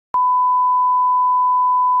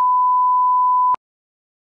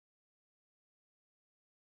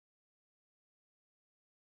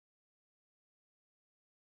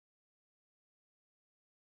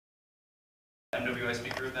UI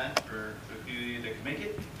speaker event for a few of you that can make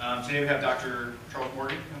it. Today we have Dr. Charles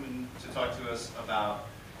Morgan coming to talk to us about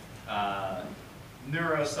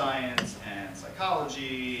neuroscience and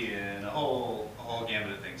psychology and a whole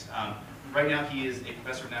gamut of things. Right now he is a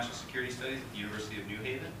professor of national security studies at the University of New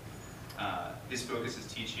Haven. His focus is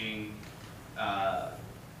teaching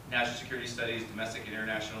national security studies, domestic and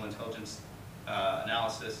international intelligence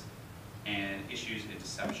analysis, and issues in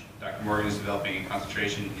deception. Dr. Morgan is developing a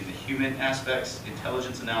concentration in the human aspects,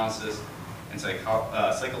 intelligence analysis, and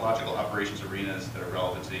psychological operations arenas that are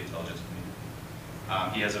relevant to the intelligence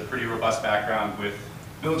community. He has a pretty robust background with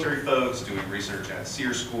military folks, doing research at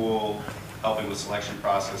SEER School, helping with selection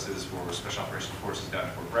processes for Special Operations Forces down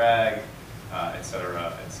at Fort Bragg, et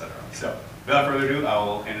cetera, et cetera. So, without further ado, I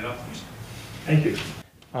will hand it off to you. Thank you.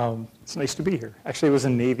 It's nice to be here. Actually, I was a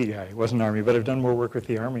Navy guy. I wasn't Army, but I've done more work with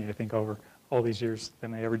the Army, I think, over all these years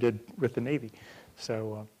than I ever did with the Navy.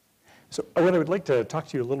 So what I would like to talk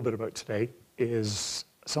to you a little bit about today is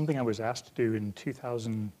something I was asked to do in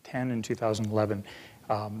 2010 and 2011.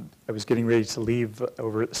 I was getting ready to leave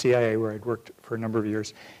over at the CIA, where I'd worked for a number of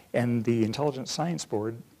years, and the Intelligence Science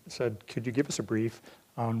Board said, could you give us a brief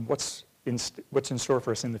on what's in store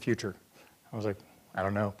for us in the future? I was like, I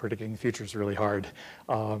don't know, predicting the future is really hard.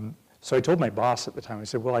 So I told my boss at the time, I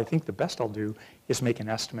said, well, I think the best I'll do is make an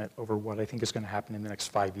estimate over what I think is going to happen in the next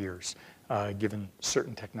 5 years, given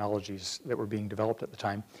certain technologies that were being developed at the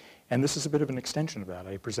time. And this is a bit of an extension of that.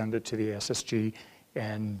 I presented it to the SSG,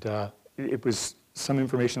 and it was some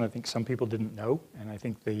information I think some people didn't know, and I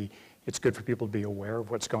think it's good for people to be aware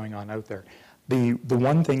of what's going on out there. The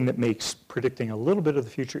one thing that makes predicting a little bit of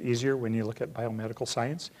the future easier when you look at biomedical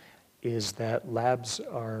science is that labs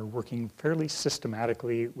are working fairly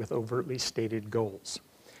systematically with overtly stated goals.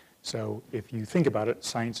 So if you think about it,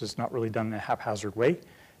 science is not really done in a haphazard way.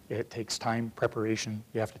 It takes time, preparation.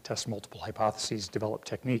 You have to test multiple hypotheses, develop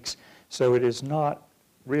techniques. So it is not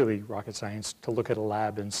really rocket science to look at a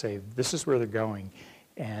lab and say, this is where they're going.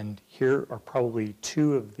 And here are probably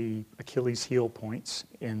two of the Achilles heel points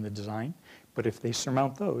in the design. But if they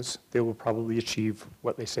surmount those, they will probably achieve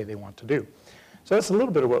what they say they want to do. So that's a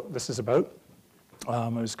little bit of what this is about. I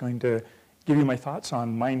was going to give you my thoughts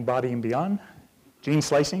on mind, body, and beyond, gene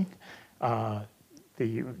slicing, the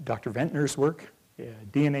Dr. Ventnor's work,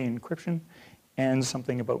 DNA encryption, and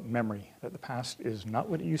something about memory, that the past is not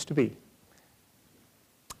what it used to be.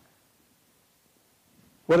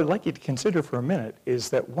 What I'd like you to consider for a minute is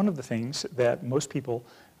that one of the things that most people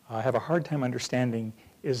have a hard time understanding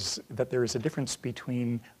is that there is a difference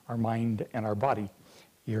between our mind and our body.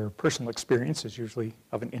 Your personal experience is usually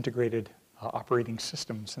of an integrated operating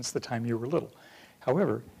system since the time you were little.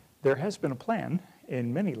 However, there has been a plan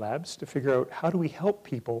in many labs to figure out how do we help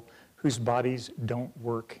people whose bodies don't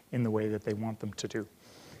work in the way that they want them to do,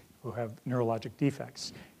 who have neurologic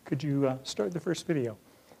defects. Could you start the first video?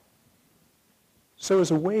 So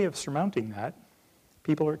as a way of surmounting that,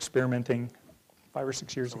 people are experimenting 5 or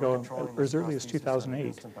 6 years ago, or as early as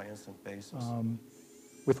 2008,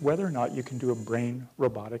 with whether or not you can do a brain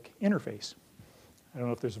robotic interface. I don't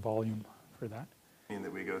know if there's volume for that.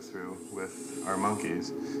 That we go through with our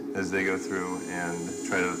monkeys as they go through and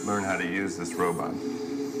try to learn how to use this robot.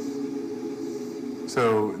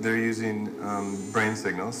 So they're using brain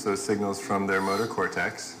signals, so signals from their motor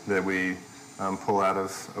cortex that we pull out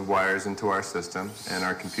of wires into our system, and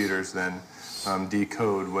our computers then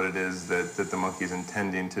decode what it is that the monkey's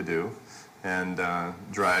intending to do, and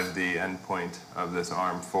drive the endpoint of this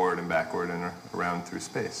arm forward and backward and around through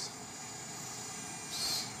space.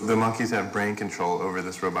 The monkeys have brain control over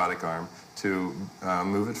this robotic arm to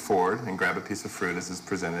move it forward and grab a piece of fruit as it's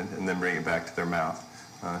presented, and then bring it back to their mouth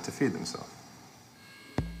to feed themselves.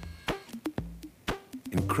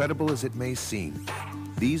 Incredible as it may seem,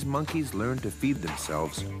 these monkeys learned to feed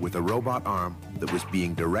themselves with a robot arm that was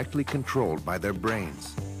being directly controlled by their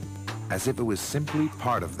brains, as if it was simply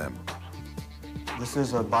part of them. This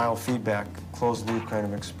is a biofeedback, closed-loop kind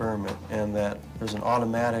of experiment, and that there's an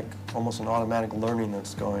automatic, almost an automatic learning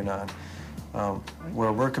that's going on,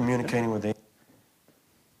 where we're communicating with the...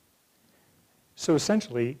 So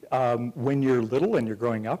essentially, when you're little and you're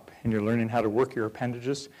growing up and you're learning how to work your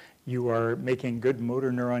appendages, you are making good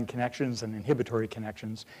motor neuron connections and inhibitory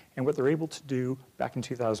connections. And what they're able to do back in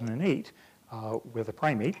 2008 with a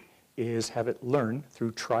primate is have it learn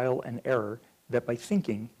through trial and error that by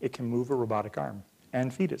thinking, it can move a robotic arm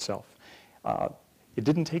and feed itself. It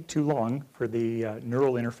didn't take too long for the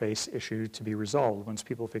neural interface issue to be resolved once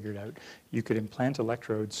people figured out you could implant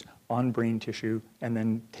electrodes on brain tissue and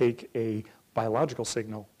then take a biological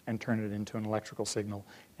signal and turn it into an electrical signal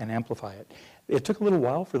and amplify it. It took a little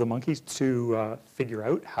while for the monkeys to figure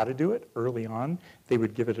out how to do it. Early on, they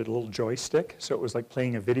would give it a little joystick, so it was like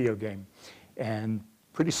playing a video game. And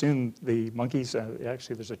pretty soon, the monkeys,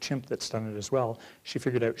 actually there's a chimp that's done it as well, she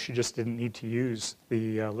figured out she just didn't need to use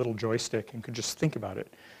the little joystick and could just think about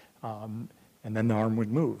it. And then the arm would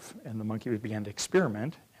move, and the monkey would begin to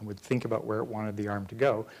experiment and would think about where it wanted the arm to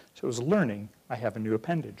go. So it was learning, I have a new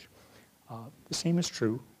appendage. The same is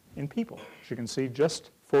true in people. As you can see,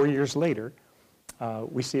 just 4 years later,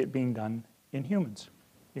 we see it being done in humans.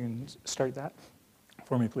 You can start that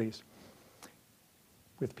for me, please.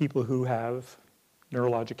 With people who have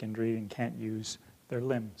neurologic injury and can't use their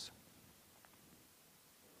limbs.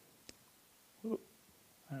 Ooh,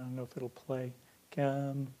 I don't know if it'll play.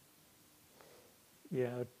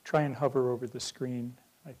 Yeah, try and hover over the screen,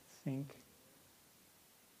 I think.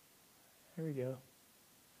 There we go.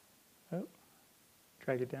 Oh,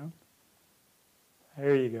 drag it down.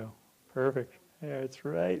 There you go. Perfect. Yeah, it's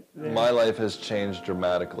right there. My life has changed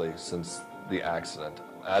dramatically since the accident.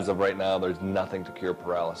 As of right now, there's nothing to cure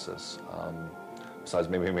paralysis, besides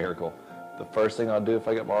maybe a miracle. The first thing I'd do if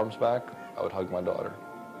I get my arms back, I would hug my daughter.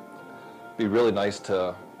 It'd be really nice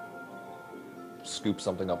to scoop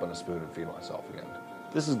something up in a spoon and feed myself again.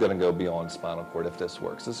 This is going to go beyond spinal cord if this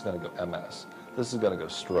works. This is going to go MS. This is going to go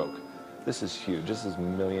stroke. This is huge. This is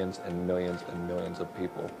millions and millions and millions of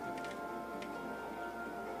people.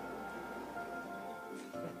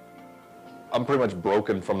 I'm pretty much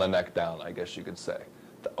broken from the neck down, I guess you could say.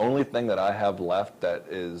 The only thing that I have left that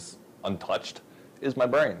is untouched is my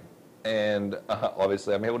brain. And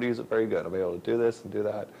obviously I'm able to use it very good. I'm able to do this and do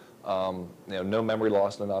that. No memory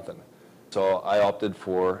loss, no nothing. So I opted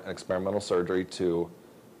for an experimental surgery to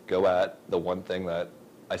go at the one thing that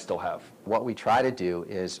I still have. What we try to do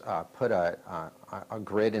is put a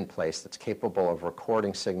grid in place that's capable of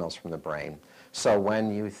recording signals from the brain. So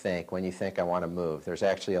when you think I want to move, there's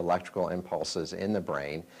actually electrical impulses in the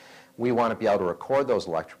brain. We want to be able to record those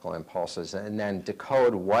electrical impulses and then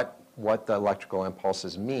decode what the electrical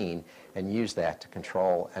impulses mean and use that to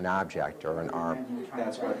control an object or an arm.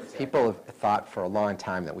 People have thought for a long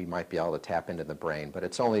time that we might be able to tap into the brain, but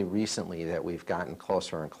it's only recently that we've gotten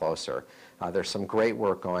closer and closer. There's some great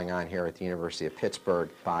work going on here at the University of Pittsburgh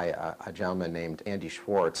by a gentleman named Andy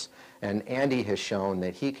Schwartz. And Andy has shown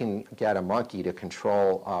that he can get a monkey to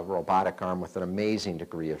control a robotic arm with an amazing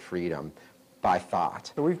degree of freedom by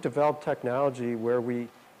thought. So we've developed technology where we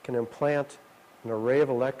can implant an array of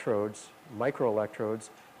electrodes, microelectrodes,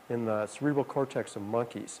 in the cerebral cortex of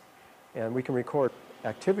monkeys. And we can record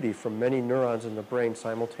activity from many neurons in the brain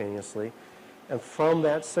simultaneously. And from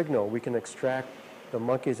that signal, we can extract the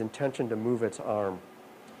monkey's intention to move its arm.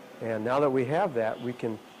 And now that we have that, we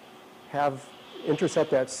can intercept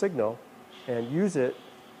that signal and use it,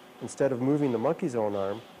 instead of moving the monkey's own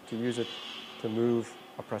arm, to use it to move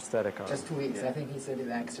a prosthetic arm. Just 2 weeks. I think he said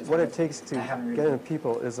it's What it takes to get into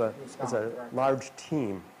people is a large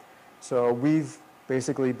team. So we've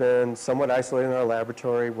basically been somewhat isolated in our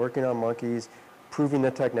laboratory, working on monkeys, proving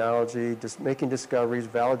the technology, just making discoveries,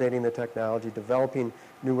 validating the technology, developing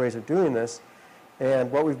new ways of doing this.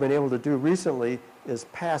 And what we've been able to do recently is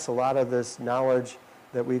pass a lot of this knowledge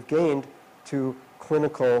that we've gained to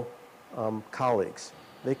clinical colleagues.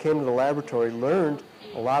 They came to the laboratory, learned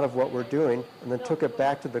a lot of what we're doing, and then took it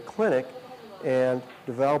back to the clinic and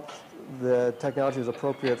developed the technology as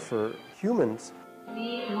appropriate for humans.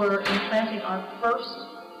 We were implanting our first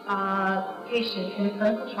patient in a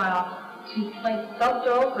clinical trial to place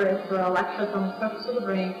self-dural grids or electrodes on the surface of the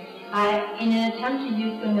brain in an attempt to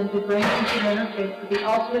use them as the brain-computer interface with the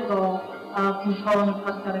ultimate goal of controlling a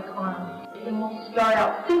prosthetic arm. And we'll start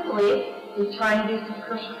out simply with trying to do some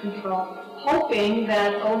cursor control, hoping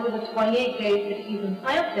that over the 28 days that he's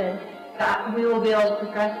implanted, that we will be able to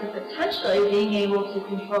progress to potentially being able to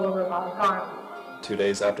control a robotic arm. 2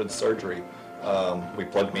 days after the surgery, we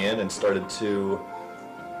plugged me in and started to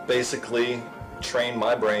basically train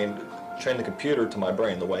my brain, train the computer to my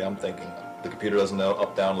brain the way I'm thinking. The computer doesn't know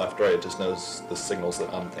up, down, left, right, it just knows the signals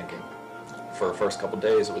that I'm thinking. For the first couple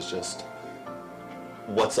days, it was just,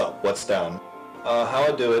 what's up, what's down? How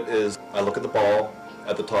I do it is I look at the ball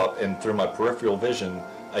at the top, and through my peripheral vision,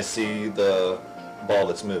 I see the ball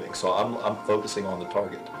that's moving. So I'm focusing on the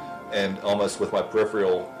target. And almost with my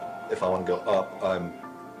peripheral, if I want to go up, I'm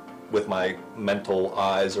with my mental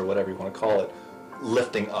eyes, or whatever you want to call it,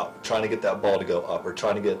 lifting up, trying to get that ball to go up, or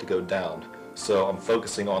trying to get it to go down. So I'm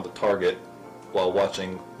focusing on the target while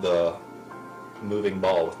watching the moving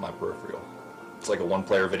ball with my peripheral. It's like a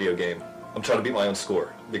one-player video game. I'm trying to beat my own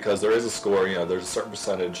score, because there is a score, there's a certain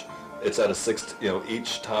percentage. It's out of 6,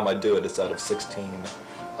 each time I do it, it's out of 16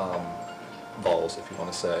 balls, if you want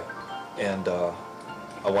to say. and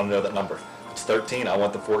I want to know that number. If it's 13, I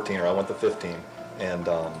want the 14, or I want the 15, and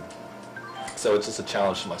so it's just a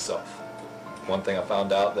challenge to myself. One thing I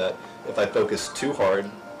found out that if I focus too hard,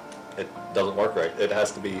 it doesn't work right. It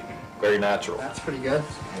has to be very natural. That's pretty good.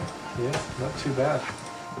 Yeah, not too bad.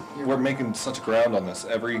 We're making such ground on this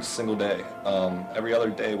every single day. Every other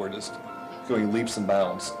day we're just going leaps and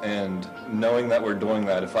bounds. And knowing that we're doing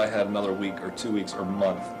that, if I had another week or 2 weeks or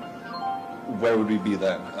month, where would we be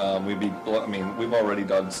then? We'd be, I mean, we've already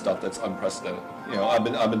done stuff that's unprecedented. You know, I've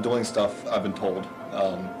been doing stuff, I've been told,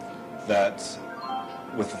 that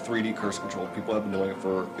with the 3D curse control, people have been doing it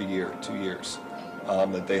for a year, 2 years,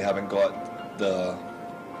 that they haven't got the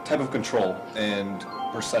type of control and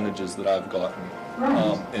percentages that I've gotten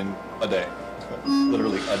in a day,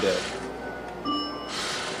 literally a day.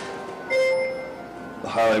 The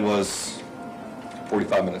highlight was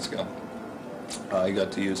 45 minutes ago. I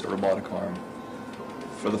got to use a robotic arm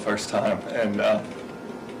for the first time, and I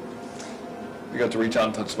got to reach out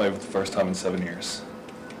and touch somebody for the first time in 7 years.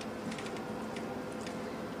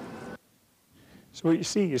 So what you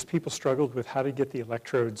see is people struggled with how to get the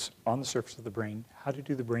electrodes on the surface of the brain, how to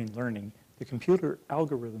do the brain learning. The computer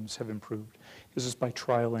algorithms have improved. This is by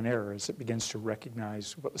trial and error as it begins to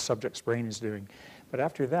recognize what the subject's brain is doing. But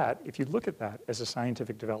after that, if you look at that as a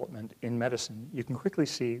scientific development in medicine, you can quickly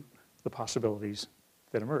see the possibilities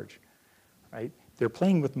that emerge, right? They're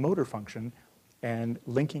playing with motor function and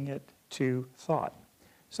linking it to thought.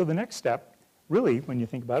 So the next step, really, when you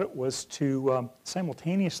think about it, was to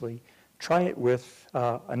simultaneously try it with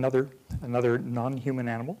another non-human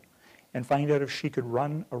animal and find out if she could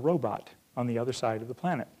run a robot on the other side of the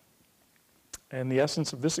planet. And the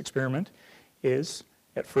essence of this experiment is,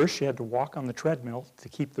 at first she had to walk on the treadmill to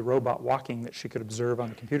keep the robot walking that she could observe on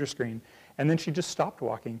the computer screen, and then she just stopped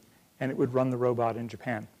walking and it would run the robot in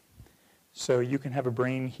Japan. So you can have a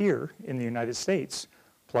brain here in the United States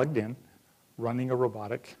plugged in, running a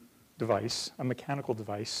robotic device, a mechanical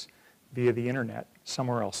device, via the internet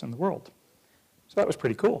somewhere else in the world. So that was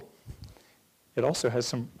pretty cool. It also has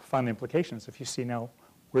some fun implications. If you see now,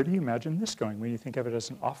 where do you imagine this going when you think of it as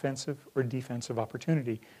an offensive or defensive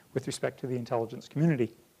opportunity with respect to the intelligence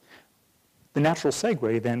community? The natural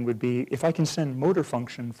segue then would be, if I can send motor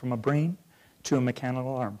function from a brain to a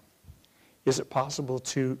mechanical arm, is it possible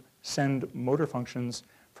to send motor functions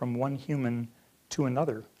from one human to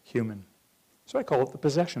another human? So I call it the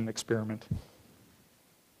possession experiment.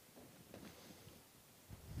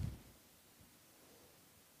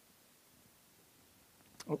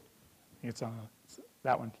 It's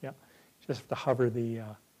that one, yeah. Just have to hover the,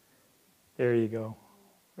 there you go,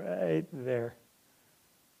 right there.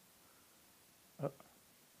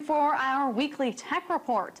 For our weekly tech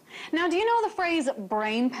report. Now, do you know the phrase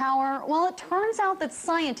brain power? Well, it turns out that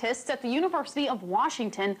scientists at the University of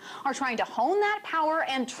Washington are trying to hone that power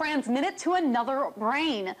and transmit it to another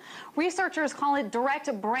brain. Researchers call it direct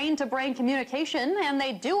brain-to-brain communication, and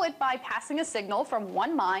they do it by passing a signal from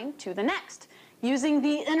one mind to the next, using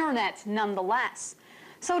the internet nonetheless.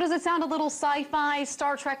 So does it sound a little sci-fi,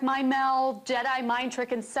 Star Trek mind meld, Jedi mind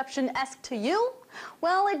trick Inception-esque to you?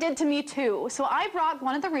 Well, it did to me too. So I brought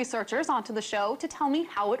one of the researchers onto the show to tell me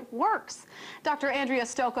how it works. Dr. Andrea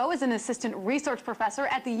Stocco is an assistant research professor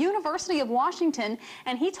at the University of Washington,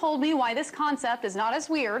 and he told me why this concept is not as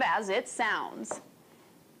weird as it sounds.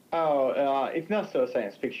 It's not so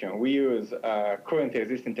science fiction. We use currently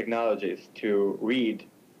existing technologies to read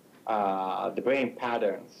the brain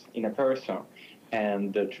patterns in a person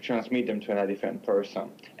and to transmit them to a different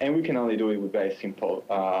person. And we can only do it with very simple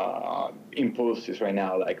impulses right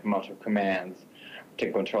now, like motor commands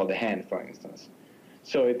to control the hand, for instance.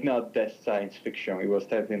 So it's not that science fiction. It was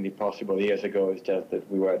definitely possible years ago. It's just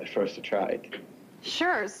that we were the first to try it.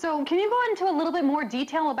 Sure. So can you go into a little bit more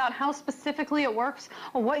detail about how specifically it works,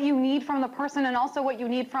 or what you need from the person and also what you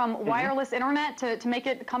need from wireless internet to make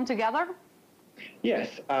it come together?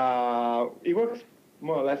 Yes. It works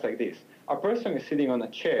more or less like this. A person is sitting on a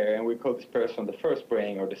chair, and we call this person the first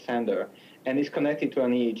brain or the sender, and is connected to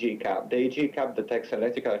an EEG cap. The EEG cap detects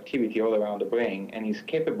electrical activity all around the brain and is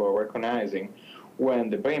capable of recognizing when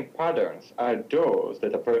the brain patterns are those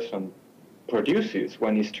that a person produces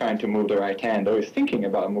when he's trying to move the right hand or is thinking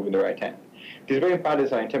about moving the right hand. These brain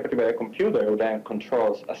patterns are interpreted by a computer who then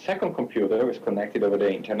controls a second computer who is connected over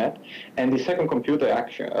the internet, and the second computer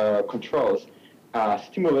controls a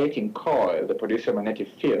stimulating coil that produces a magnetic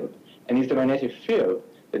field. And it's the magnetic field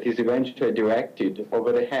that is eventually directed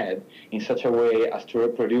over the head in such a way as to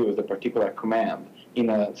reproduce the particular command in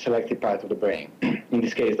a selected part of the brain. In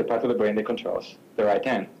this case, the part of the brain that controls the right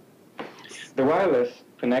hand. The wireless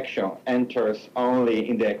connection enters only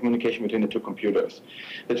in the communication between the two computers.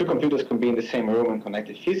 The two computers can be in the same room and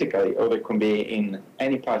connected physically, or they can be in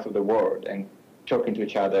any part of the world and talking to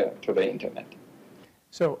each other through the internet.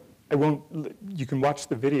 So you can watch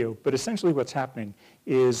the video, but essentially what's happening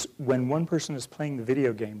is when one person is playing the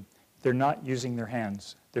video game, they're not using their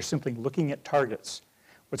hands. They're simply looking at targets.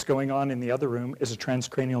 What's going on in the other room is a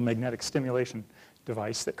transcranial magnetic stimulation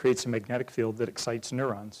device that creates a magnetic field that excites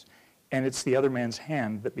neurons. And it's the other man's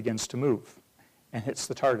hand that begins to move and hits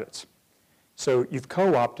the targets. So you've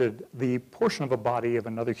co-opted the portion of a body of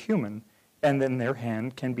another human, and then their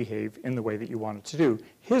hand can behave in the way that you want it to do.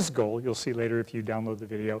 His goal, you'll see later if you download the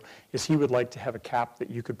video, is he would like to have a cap that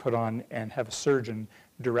you could put on and have a surgeon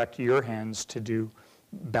direct your hands to do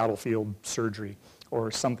battlefield surgery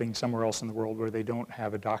or something somewhere else in the world where they don't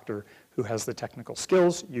have a doctor who has the technical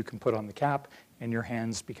skills. You can put on the cap and your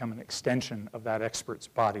hands become an extension of that expert's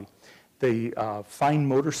body. The fine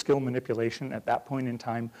motor skill manipulation at that point in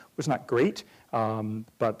time was not great,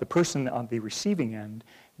 but the person on the receiving end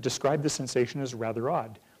described the sensation as rather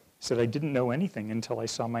odd. He said, I didn't know anything until I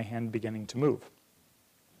saw my hand beginning to move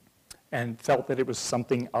and felt that it was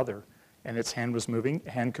something other. And its hand was moving,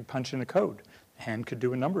 the hand could punch in a code. The hand could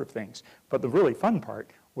do a number of things. But the really fun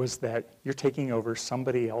part was that you're taking over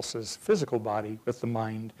somebody else's physical body with the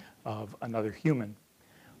mind of another human.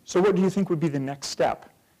 So what do you think would be the next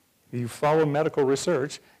step? You follow medical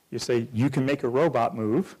research, you say you can make a robot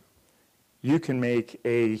move, you can make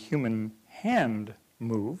a human hand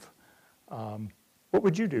move. What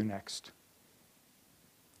would you do next?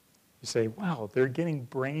 You say, wow, they're getting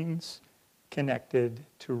brains connected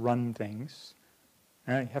to run things.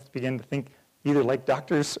 You have to begin to think either like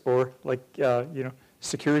doctors or like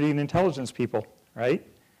security and intelligence people, right?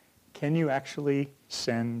 Can you actually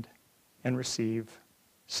send and receive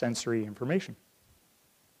sensory information,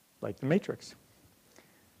 like the Matrix?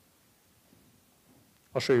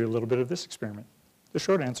 I'll show you a little bit of this experiment. The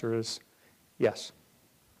short answer is yes.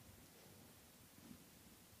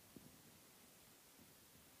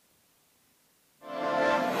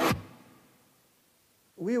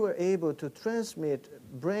 We were able to transmit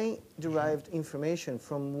brain-derived information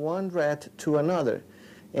from one rat to another,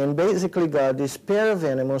 and basically got this pair of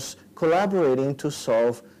animals collaborating to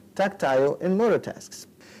solve tactile and motor tasks.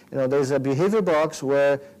 There's a behavior box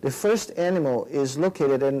where the first animal is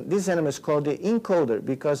located, and this animal is called the encoder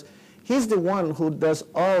because he's the one who does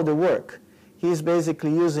all the work. He's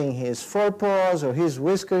basically using his forepaws or his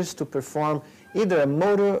whiskers to perform either a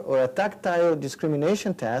motor or a tactile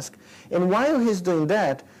discrimination task. And while he's doing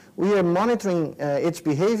that, we are monitoring its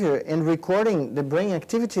behavior and recording the brain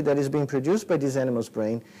activity that is being produced by this animal's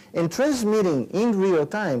brain and transmitting in real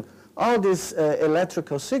time all these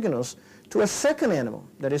electrical signals to a second animal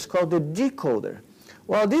that is called the decoder.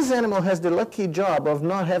 Well, this animal has the lucky job of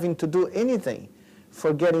not having to do anything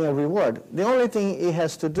for getting a reward. The only thing it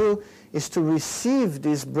has to do is to receive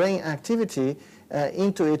this brain activity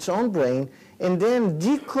into its own brain and then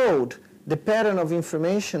decode the pattern of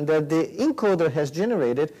information that the encoder has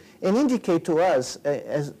generated and indicate to us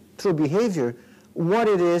through behavior what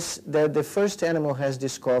it is that the first animal has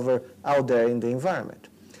discovered out there in the environment.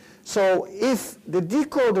 So if the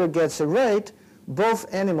decoder gets it right,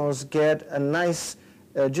 both animals get a nice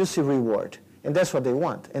juicy reward. And that's what they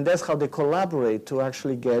want. And that's how they collaborate to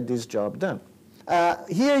actually get this job done.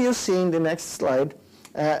 Here you see in the next slide,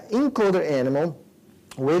 encoder animal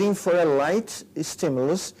waiting for a light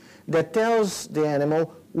stimulus that tells the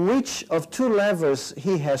animal which of two levers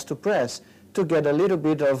he has to press to get a little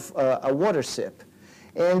bit of a water sip.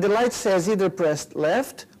 And the light says either press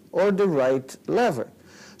left or the right lever.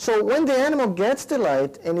 So when the animal gets the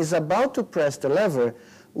light and is about to press the lever,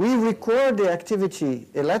 we record the activity,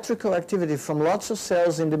 electrical activity from lots of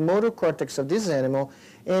cells in the motor cortex of this animal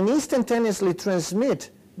and instantaneously transmit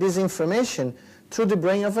this information through the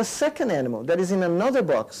brain of a second animal that is in another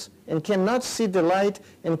box and cannot see the light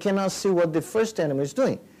and cannot see what the first animal is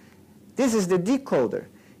doing. This is the decoder,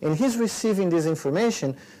 and he's receiving this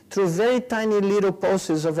information through very tiny little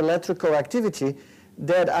pulses of electrical activity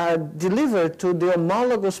that are delivered to the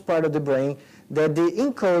homologous part of the brain that the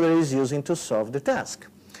encoder is using to solve the task.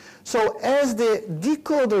 So as the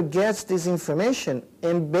decoder gets this information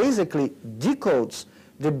and basically decodes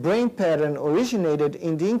the brain pattern originated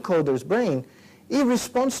in the encoder's brain, it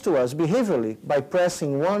responds to us behaviorally by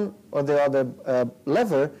pressing one or the other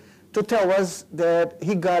lever to tell us that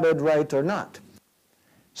he got it right or not.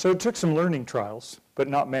 So it took some learning trials, but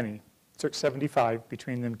not many. It took 75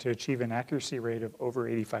 between them to achieve an accuracy rate of over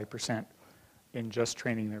 85%. in just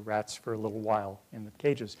training their rats for a little while in the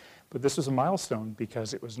cages. But this was a milestone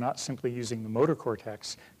because it was not simply using the motor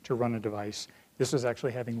cortex to run a device. This was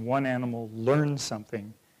actually having one animal learn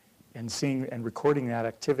something and seeing and recording that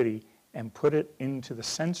activity and put it into the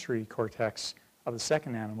sensory cortex of the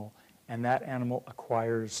second animal, and that animal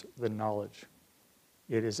acquires the knowledge.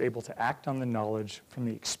 It is able to act on the knowledge from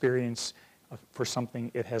the experience for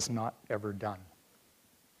something it has not ever done,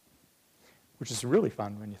 which is really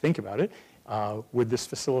fun when you think about it. Would this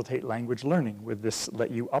facilitate language learning? Would this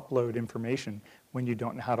let you upload information when you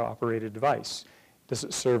don't know how to operate a device? Does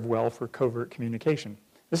it serve well for covert communication?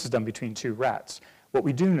 This is done between two rats. What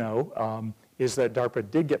we do know is that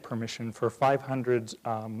DARPA did get permission for 500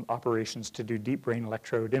 operations to do deep brain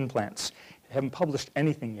electrode implants. They haven't published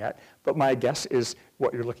anything yet, but my guess is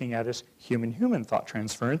what you're looking at is human-human thought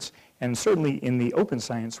transference, and certainly in the open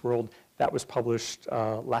science world, that was published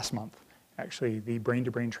last month. Actually, the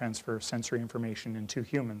brain-to-brain transfer of sensory information in two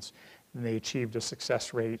humans, and they achieved a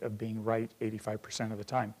success rate of being right 85% of the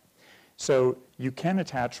time. So you can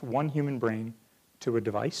attach one human brain to a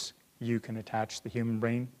device. You can attach the human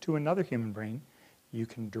brain to another human brain. You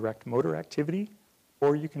can direct motor activity,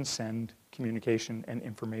 or you can send communication and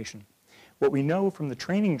information. What we know from the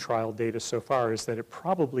training trial data so far is that it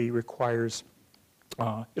probably requires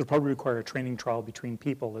it'll probably require a training trial between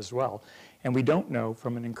people as well. And we don't know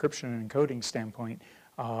from an encryption and encoding standpoint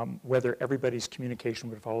whether everybody's communication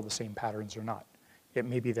would follow the same patterns or not. It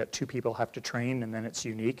may be that two people have to train and then it's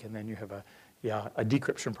unique, and then you have a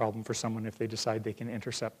decryption problem for someone if they decide they can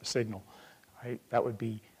intercept the signal, right? That would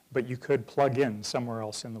be, but you could plug in somewhere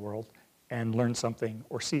else in the world and learn something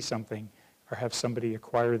or see something or have somebody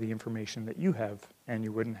acquire the information that you have, and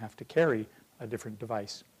you wouldn't have to carry a different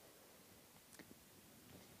device.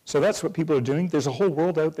 So that's what people are doing. There's a whole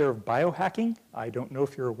world out there of biohacking. I don't know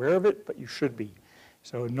if you're aware of it, but you should be.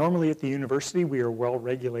 So normally at the university, we are well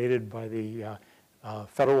regulated by the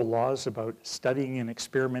federal laws about studying and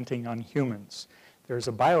experimenting on humans. There's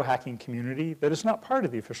a biohacking community that is not part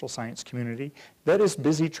of the official science community that is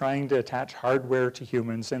busy trying to attach hardware to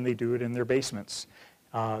humans, and they do it in their basements.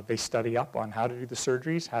 They study up on how to do the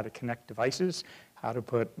surgeries, how to connect devices, how to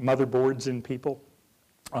put motherboards in people.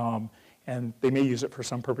 And they may use it for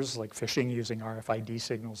some purposes like fishing, using RFID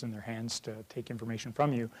signals in their hands to take information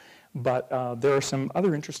from you. But there are some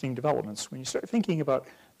other interesting developments. When you start thinking about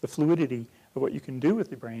the fluidity of what you can do with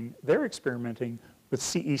the brain, they're experimenting with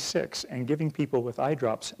CE6 and giving people with eye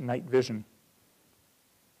drops night vision.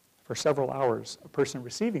 For several hours, a person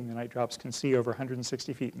receiving the night drops can see over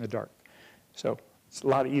 160 feet in the dark. So it's a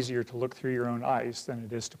lot easier to look through your own eyes than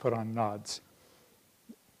it is to put on nods.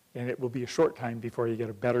 And it will be a short time before you get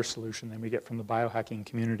a better solution than we get from the biohacking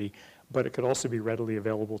community, but it could also be readily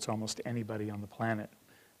available to almost anybody on the planet.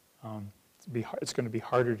 It's going to be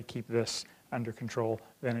harder to keep this under control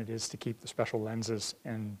than it is to keep the special lenses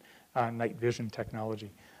and night vision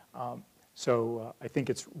technology. So I think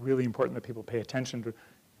it's really important that people pay attention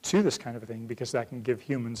to this kind of a thing, because that can give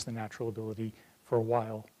humans the natural ability for a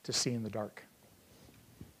while to see in the dark.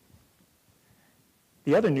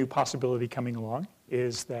 The other new possibility coming along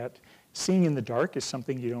is that seeing in the dark is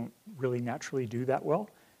something you don't really naturally do that well.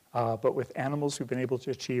 But with animals, we've been able to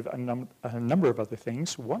achieve a number of other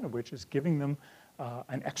things, one of which is giving them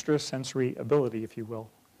an extra sensory ability, if you will.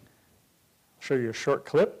 I'll show you a short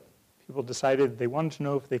clip. People decided they wanted to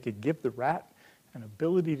know if they could give the rat an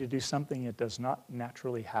ability to do something it does not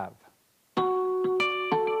naturally have.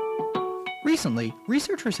 Recently,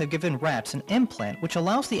 researchers have given rats an implant which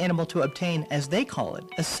allows the animal to obtain, as they call it,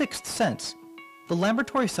 a sixth sense. The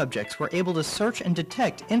laboratory subjects were able to search and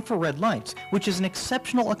detect infrared lights, which is an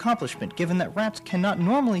exceptional accomplishment given that rats cannot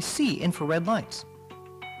normally see infrared lights.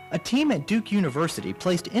 A team at Duke University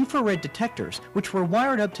placed infrared detectors which were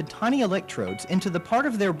wired up to tiny electrodes into the part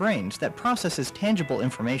of their brains that processes tangible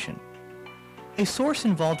information. A source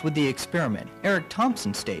involved with the experiment, Eric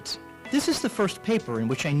Thompson, states, "This is the first paper in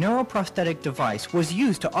which a neuroprosthetic device was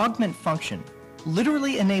used to augment function,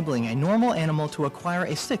 literally enabling a normal animal to acquire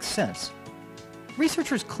a sixth sense."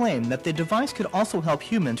 Researchers claim that the device could also help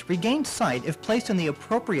humans regain sight if placed in the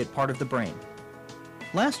appropriate part of the brain.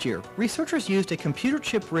 Last year, researchers used a computer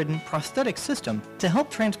chip-ridden prosthetic system to help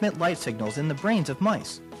transmit light signals in the brains of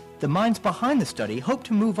mice. The minds behind the study hope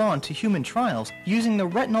to move on to human trials using the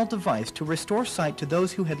retinal device to restore sight to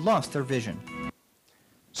those who had lost their vision.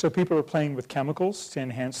 So people are playing with chemicals to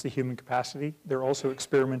enhance the human capacity. They're also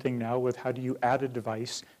experimenting now with how do you add a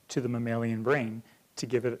device to the mammalian brain to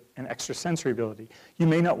give it an extra sensory ability. You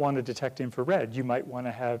may not want to detect infrared. You might want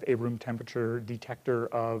to have a room temperature detector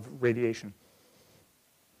of radiation,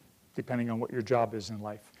 depending on what your job is in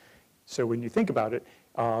life. So when you think about it,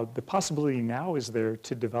 The possibility now is there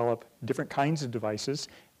to develop different kinds of devices.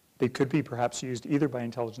 They could be perhaps used either by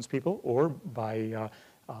intelligence people or by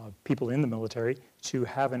people in the military to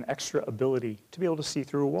have an extra ability to be able to see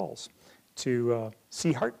through walls, to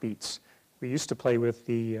see heartbeats. We used to play with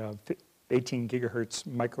the 18 gigahertz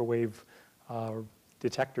microwave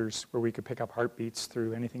detectors where we could pick up heartbeats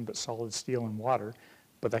through anything but solid steel and water,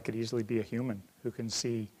 but that could easily be a human who can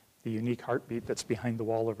see the unique heartbeat that's behind the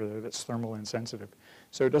wall over there that's thermal insensitive.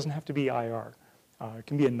 So it doesn't have to be IR. It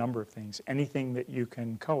can be a number of things. Anything that you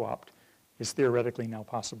can co-opt is theoretically now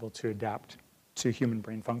possible to adapt to human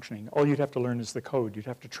brain functioning. All you'd have to learn is the code. You'd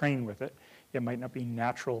have to train with it. It might not be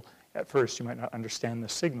natural at first. You might not understand the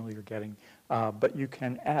signal you're getting, but you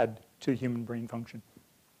can add to human brain function. You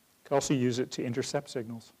can also use it to intercept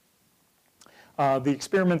signals. The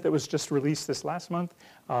experiment that was just released this last month,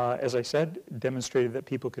 as I said, demonstrated that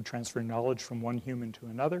people could transfer knowledge from one human to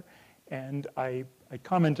another. And I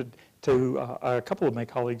commented to a couple of my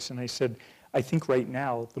colleagues, and I said, I think right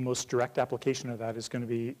now the most direct application of that is going to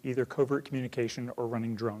be either covert communication or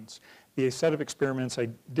running drones. The set of experiments, I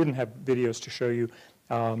didn't have videos to show you,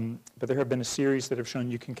 but there have been a series that have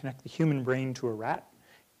shown you can connect the human brain to a rat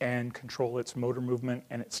and control its motor movement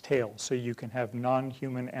and its tail. So you can have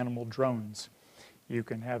non-human animal drones. You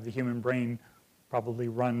can have the human brain probably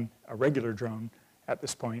run a regular drone at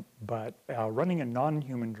this point, but running a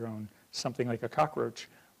non-human drone, something like a cockroach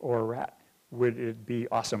or a rat, would it be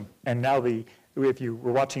awesome. And now if you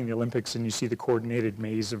were watching the Olympics and you see the coordinated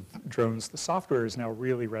maze of drones, the software is now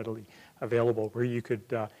really readily available where you could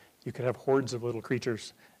have hordes of little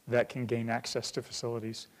creatures that can gain access to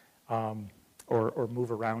facilities or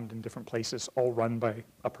move around in different places, all run by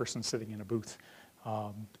a person sitting in a booth.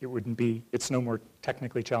 It's no more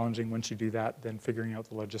technically challenging once you do that than figuring out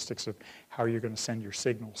the logistics of how you're going to send your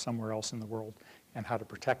signal somewhere else in the world and how to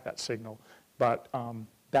protect that signal. But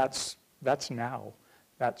that's now.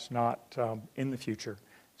 That's not in the future.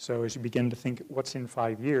 So as you begin to think what's in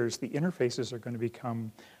 5 years, the interfaces are going to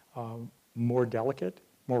become more delicate,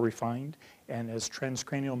 more refined, and as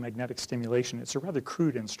transcranial magnetic stimulation, it's a rather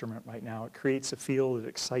crude instrument right now. It creates a field that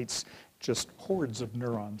excites just hordes of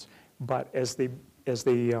neurons. But as they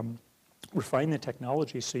refine the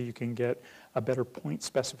technology so you can get a better point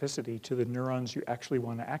specificity to the neurons you actually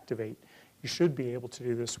want to activate, you should be able to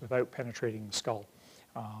do this without penetrating the skull.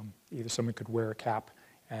 Either someone could wear a cap,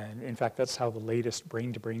 and in fact that's how the latest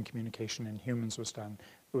brain-to-brain communication in humans was done.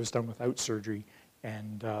 It was done without surgery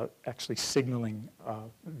and actually signaling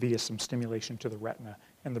via some stimulation to the retina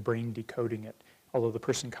and the brain decoding it. Although the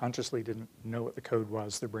person consciously didn't know what the code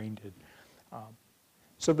was, the brain did.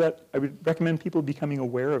 So that I would recommend people becoming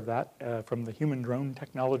aware of that from the human drone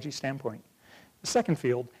technology standpoint. The second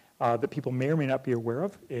field that people may or may not be aware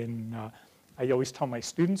of, I always tell my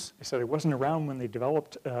students, I said I wasn't around when they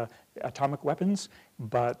developed atomic weapons,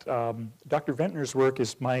 but Dr. Ventnor's work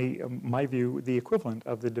is, my view, the equivalent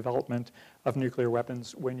of the development of nuclear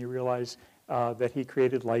weapons when you realize that he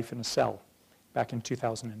created life in a cell back in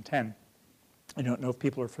 2010. I don't know if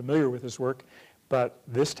people are familiar with his work, but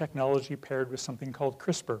this technology paired with something called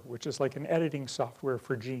CRISPR, which is like an editing software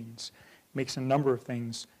for genes, makes a number of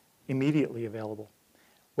things immediately available.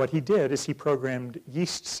 What he did is he programmed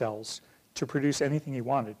yeast cells to produce anything he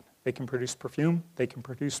wanted. They can produce perfume, they can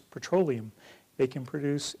produce petroleum, they can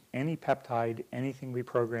produce any peptide, anything we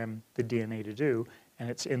program the DNA to do, and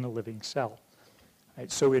it's in the living cell.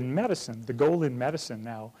 Right? So in medicine, the goal in medicine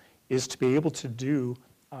now is to be able to do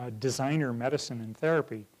designer medicine and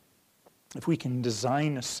therapy. If we can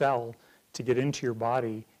design a cell to get into your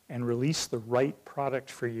body and release the right product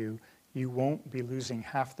for you, you won't be losing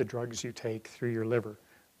half the drugs you take through your liver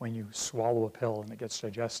when you swallow a pill and it gets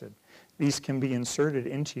digested. These can be inserted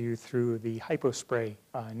into you through the hypospray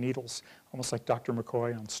needles, almost like Dr.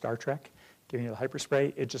 McCoy on Star Trek, giving you the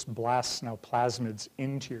hyperspray. It just blasts now plasmids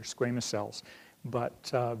into your squamous cells. But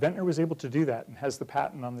Ventnor was able to do that and has the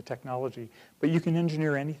patent on the technology. But you can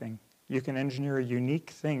engineer anything. You can engineer a unique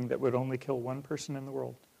thing that would only kill one person in the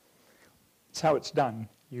world. It's how it's done.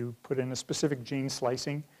 You put in a specific gene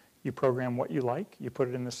slicing, you program what you like, you put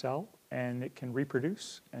it in the cell, and it can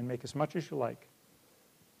reproduce and make as much as you like.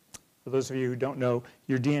 For those of you who don't know,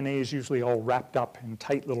 your DNA is usually all wrapped up in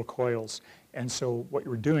tight little coils. And so what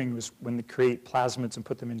you're doing is when they create plasmids and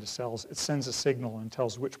put them into cells, it sends a signal and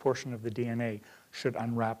tells which portion of the DNA should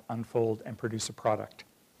unwrap, unfold, and produce a product.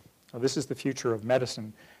 Now, this is the future of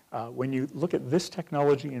medicine. When you look at this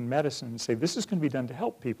technology in medicine and say, this is going to be done to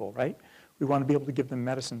help people, right? We want to be able to give them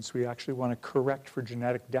medicines. We actually want to correct for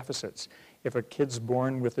genetic deficits. If a kid's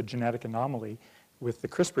born with a genetic anomaly, with the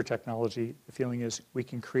CRISPR technology, the feeling is we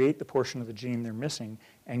can create the portion of the gene they're missing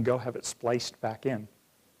and go have it spliced back in.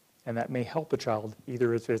 And that may help a child,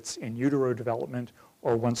 either if it's in utero development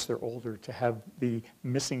or once they're older, to have the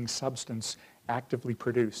missing substance actively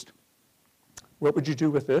produced. What would you do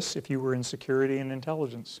with this if you were in security and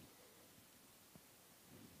intelligence?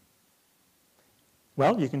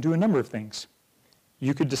 Well, you can do a number of things.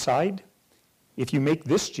 You could decide, if you make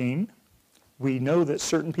this gene, we know that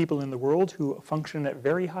certain people in the world who function at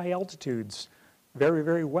very high altitudes very,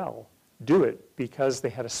 very well do it because they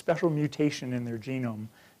had a special mutation in their genome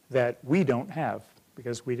that we don't have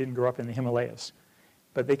because we didn't grow up in the Himalayas.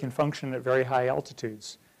 But they can function at very high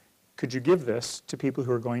altitudes. Could you give this to people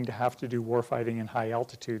who are going to have to do warfighting in high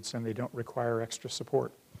altitudes and they don't require extra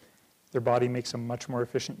support? Their body makes a much more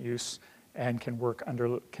efficient use and can work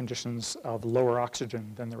under conditions of lower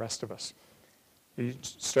oxygen than the rest of us. You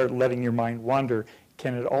start letting your mind wander.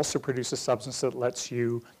 Can it also produce a substance that lets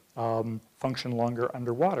you function longer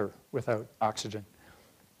underwater without oxygen?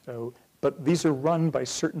 But these are run by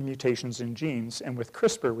certain mutations in genes, and with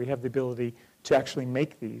CRISPR, we have the ability to actually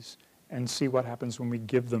make these and see what happens when we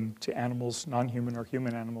give them to animals, non-human or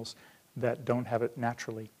human animals, that don't have it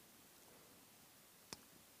naturally.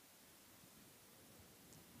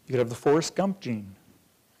 You could have the Forrest Gump gene.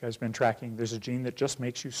 You guys have been tracking. There's a gene that just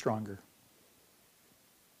makes you stronger.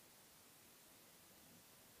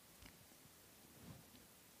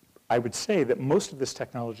 I would say that most of this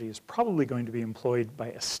technology is probably going to be employed by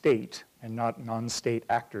a state and not non-state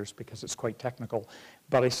actors because it's quite technical.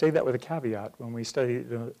 But I say that with a caveat. When we studied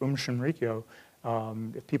Shinrikyo,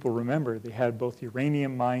 if people remember, they had both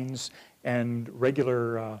uranium mines and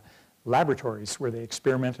regular laboratories where they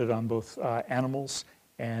experimented on both animals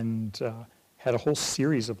and had a whole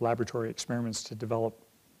series of laboratory experiments to develop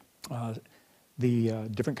the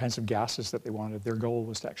different kinds of gases that they wanted. Their goal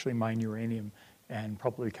was to actually mine uranium and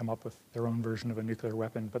probably come up with their own version of a nuclear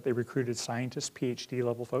weapon. But they recruited scientists, PhD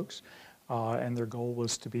level folks, and their goal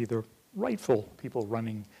was to be the rightful people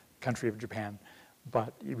running the country of Japan.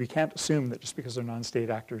 But we can't assume that just because they're non-state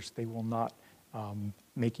actors, they will not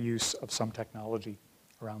make use of some technology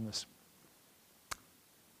around this.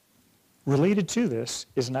 Related to this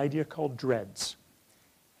is an idea called DREADs.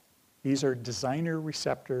 These are designer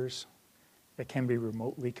receptors that can be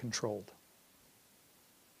remotely controlled.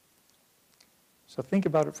 So think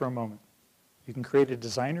about it for a moment. You can create a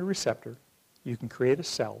designer receptor, you can create a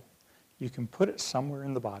cell, you can put it somewhere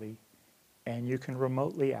in the body, and you can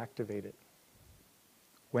remotely activate it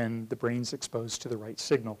when the brain's exposed to the right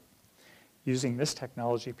signal. Using this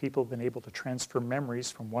technology, people have been able to transfer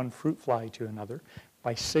memories from one fruit fly to another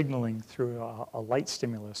by signaling through a light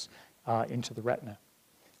stimulus into the retina.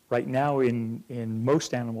 Right now, in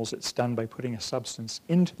most animals, it's done by putting a substance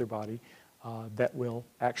into their body that will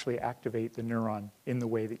actually activate the neuron in the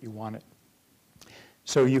way that you want it.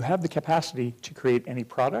 So you have the capacity to create any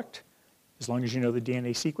product. As long as you know the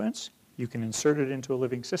DNA sequence, you can insert it into a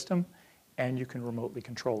living system, and you can remotely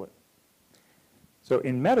control it. So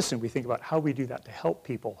in medicine, we think about how we do that to help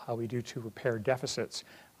people, how we do to repair deficits.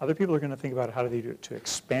 Other people are going to think about how do they do it to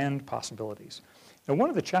expand possibilities. And one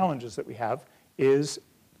of the challenges that we have is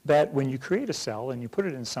that when you create a cell and you put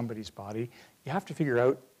it in somebody's body, you have to figure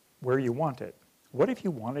out where you want it. What if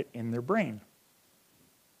you want it in their brain?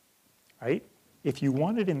 Right? If you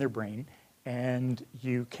want it in their brain and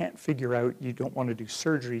you can't figure out, you don't want to do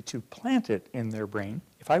surgery to plant it in their brain,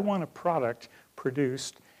 if I want a product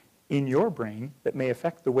produced in your brain that may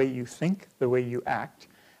affect the way you think, the way you act,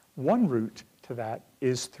 one route to that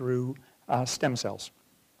is through stem cells.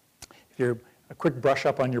 If you're a quick brush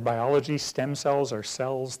up on your biology, stem cells are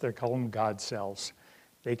cells, they call them God cells.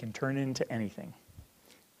 They can turn into anything.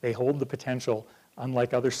 They hold the potential,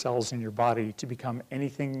 unlike other cells in your body, to become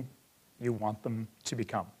anything you want them to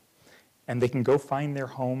become. And they can go find their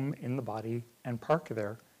home in the body and park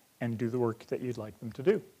there and do the work that you'd like them to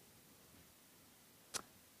do.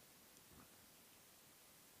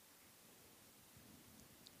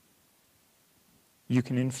 You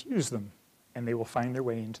can infuse them, and they will find their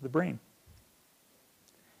way into the brain.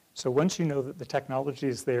 So once you know that the technology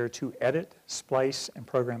is there to edit, splice, and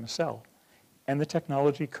program a cell, and the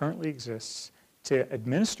technology currently exists to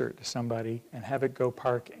administer it to somebody and have it go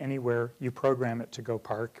park anywhere you program it to go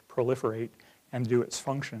park, proliferate, and do its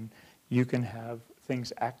function, you can have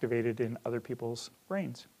things activated in other people's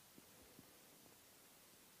brains.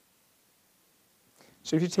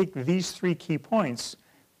 So if you take these three key points,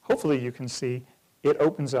 hopefully you can see it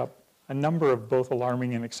opens up a number of both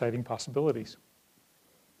alarming and exciting possibilities.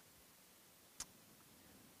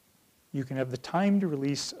 You can have the timed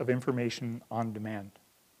release of information on demand.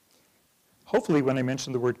 Hopefully, when I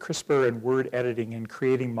mentioned the word CRISPR and word editing and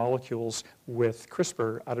creating molecules with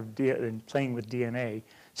CRISPR out of and playing with DNA,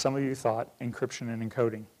 some of you thought encryption and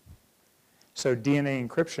encoding. So DNA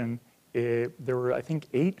encryption, there were, I think,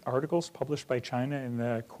 8 articles published by China in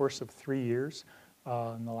the course of 3 years,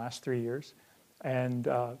 in the last 3 years. And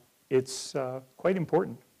it's quite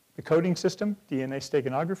important. The coding system, DNA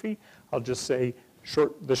steganography, I'll just say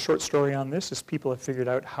the short story on this is people have figured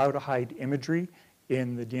out how to hide imagery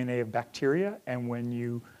in the DNA of bacteria, and when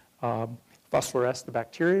you phosphoresce the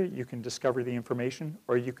bacteria, you can discover the information,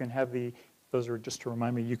 or you can have those are just to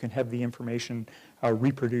remind me, you can have the information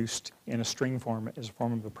reproduced in a string form as a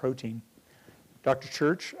form of a protein. Dr.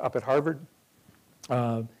 Church up at Harvard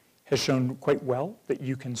has shown quite well that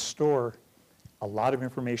you can store a lot of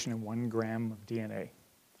information in 1 gram of DNA.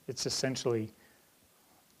 It's essentially,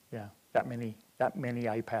 yeah, that many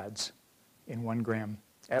iPads in 1 gram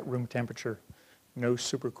at room temperature. No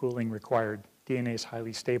supercooling required. DNA is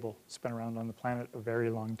highly stable. It's been around on the planet a very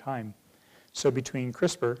long time. So between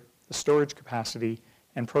CRISPR, the storage capacity,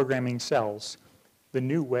 and programming cells, the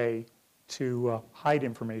new way to hide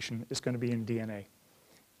information is going to be in DNA.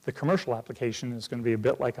 The commercial application is going to be a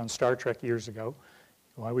bit like on Star Trek years ago.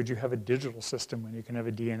 Why would you have a digital system when you can have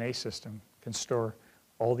a DNA system? You can store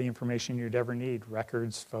all the information you'd ever need,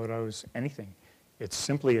 records, photos, anything. It's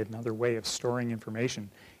simply another way of storing information.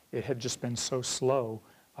 It had just been so slow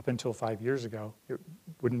up until 5 years ago, it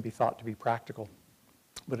wouldn't be thought to be practical.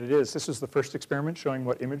 But it is. This is the first experiment showing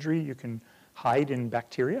what imagery you can hide in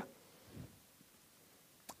bacteria.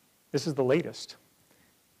 This is the latest.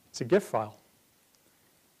 It's a GIF file.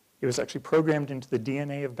 It was actually programmed into the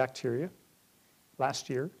DNA of bacteria last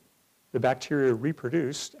year. The bacteria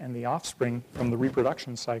reproduced, and the offspring from the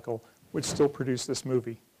reproduction cycle would still produce this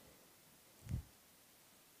movie.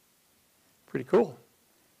 Pretty cool.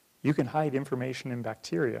 You can hide information in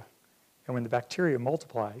bacteria, and when the bacteria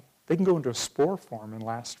multiply, they can go into a spore form and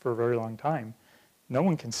last for a very long time. No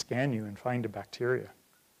one can scan you and find a bacteria.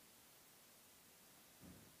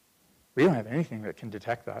 We don't have anything that can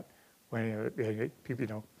detect that.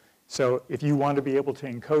 People, So if you want to be able to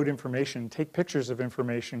encode information, take pictures of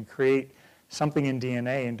information, create something in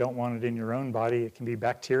DNA and don't want it in your own body, it can be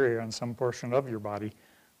bacteria on some portion of your body,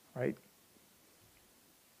 right?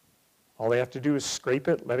 All they have to do is scrape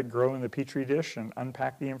it, let it grow in the Petri dish, and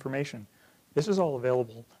unpack the information. This is all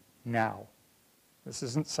available now. This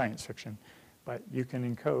isn't science fiction, but you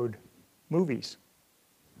can encode movies.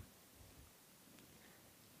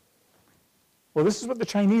 Well, this is what the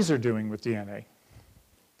Chinese are doing with DNA.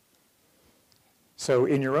 So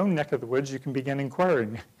in your own neck of the woods, you can begin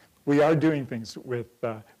inquiring. We are doing things with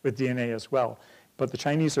DNA as well. But the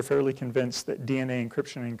Chinese are fairly convinced that DNA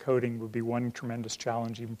encryption and encoding would be one tremendous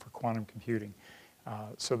challenge even for quantum computing.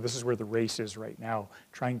 So this is where the race is right now,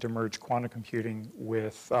 trying to merge quantum computing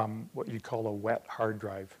with what you call a wet hard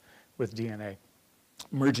drive with DNA.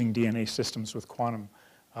 Merging DNA systems with quantum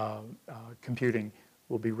computing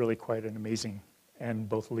will be really quite an amazing and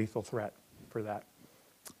both lethal threat for that.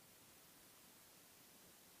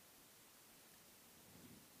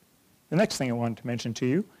 The next thing I wanted to mention to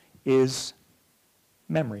you is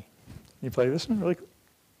memory. Can you play this one really quick?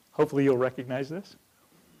 Hopefully you'll recognize this.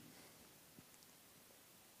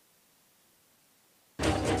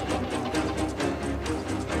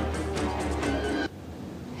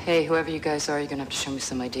 Hey, whoever you guys are, you're gonna have to show me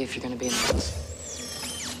some ID if you're gonna be in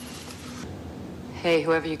this. Hey,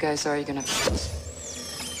 whoever you guys are, you're gonna have to...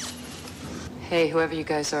 Hey, whoever you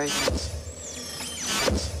guys are, you're gonna...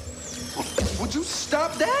 Would you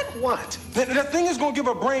stop that? What? That thing is gonna give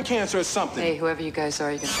her brain cancer or something. Hey, whoever you guys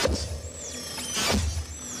are, you're gonna...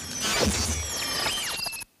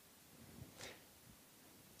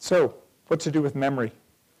 So, what to do with memory?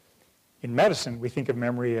 In medicine, we think of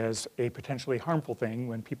memory as a potentially harmful thing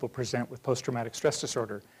when people present with post-traumatic stress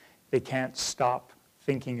disorder. They can't stop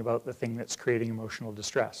thinking about the thing that's creating emotional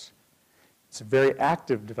distress. It's a very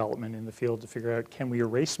active development in the field to figure out, can we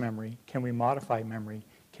erase memory? Can we modify memory?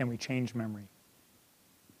 Can we change memory?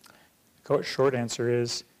 The short answer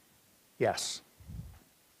is yes.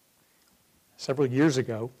 Several years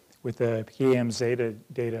ago, with the PAM-Zeta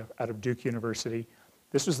data out of Duke University,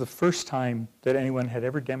 this was the first time that anyone had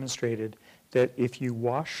ever demonstrated that if you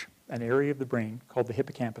wash an area of the brain called the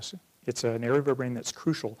hippocampus, it's an area of our brain that's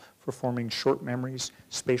crucial for forming short memories,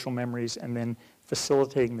 spatial memories, and then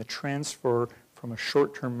facilitating the transfer from a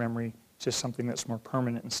short-term memory to something that's more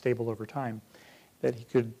permanent and stable over time, that he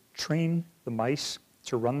could train the mice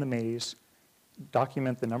to run the maze,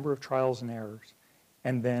 document the number of trials and errors,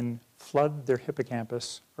 and then flood their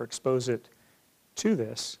hippocampus or expose it to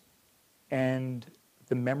this, and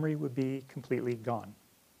the memory would be completely gone.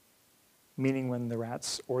 Meaning when the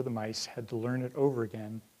rats or the mice had to learn it over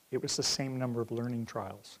again, it was the same number of learning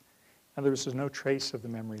trials. And there was no trace of the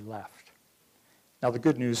memory left. Now the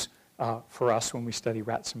good news, for us when we study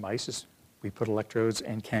rats and mice is we put electrodes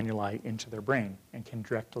and cannulae into their brain and can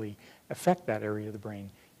directly affect that area of the brain.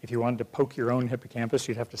 If you wanted to poke your own hippocampus,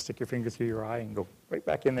 you'd have to stick your finger through your eye and go right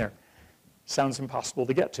back in there. Sounds impossible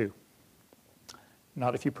to get to.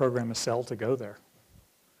 Not if you program a cell to go there.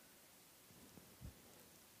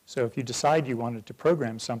 So if you decide you wanted to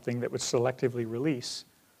program something that would selectively release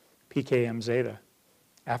PKM zeta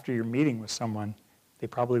after your meeting with someone, they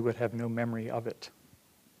probably would have no memory of it.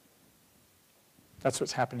 That's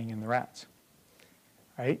what's happening in the rats.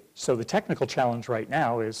 Right? So the technical challenge right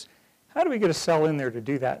now is, how do we get a cell in there to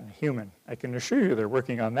do that in a human? I can assure you they're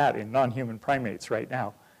working on that in non-human primates right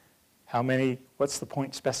now. How many, what's the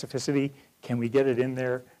point specificity? Can we get it in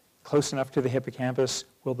there close enough to the hippocampus?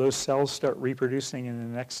 Will those cells start reproducing in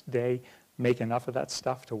the next day, make enough of that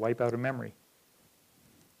stuff to wipe out a memory?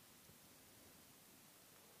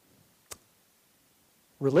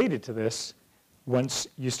 Related to this, once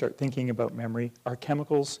you start thinking about memory, are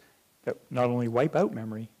chemicals that not only wipe out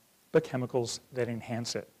memory, but chemicals that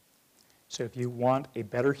enhance it. So if you want a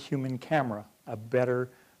better human camera, a better,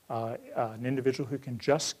 an individual who can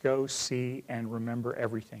just go see and remember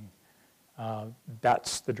everything,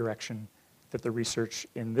 that's the direction that the research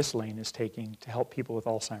in this lane is taking to help people with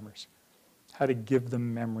Alzheimer's. How to give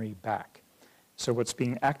them memory back. So what's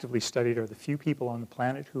being actively studied are the few people on the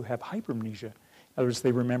planet who have hypermnesia. In other words,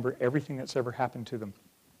 they remember everything that's ever happened to them.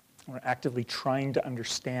 We're actively trying to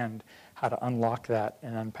understand how to unlock that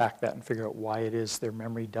and unpack that and figure out why it is their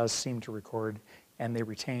memory does seem to record and they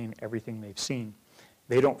retain everything they've seen.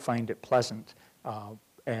 They don't find it pleasant,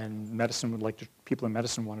 and medicine would like to, people in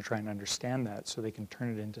medicine want to try and understand that so they can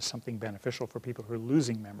turn it into something beneficial for people who are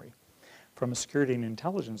losing memory. From a security and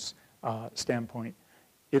intelligence standpoint,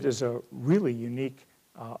 it is a really unique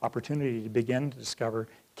opportunity to begin to discover,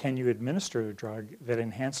 can you administer a drug that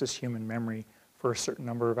enhances human memory for a certain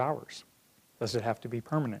number of hours? Does it have to be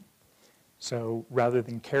permanent? So rather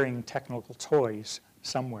than carrying technical toys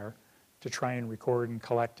somewhere to try and record and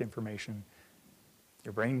collect information,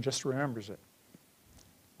 your brain just remembers it,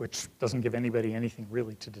 which doesn't give anybody anything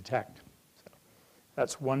really to detect. So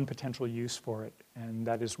that's one potential use for it, and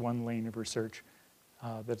that is one lane of research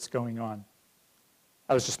that's going on.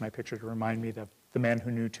 That was just my picture to remind me of The Man Who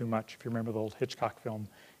Knew Too Much. If you remember the old Hitchcock film,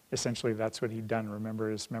 essentially that's what he'd done.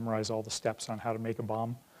 Remember, is memorize all the steps on how to make a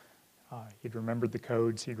bomb. He'd remembered the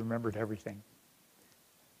codes, he'd remembered everything.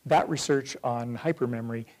 That research on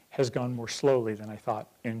hypermemory has gone more slowly than I thought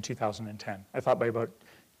in 2010. I thought by about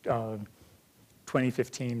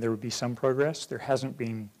 2015 there would be some progress. There hasn't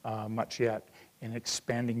been much yet in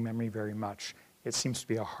expanding memory very much. It seems to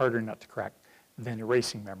be a harder nut to crack than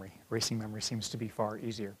erasing memory. Erasing memory seems to be far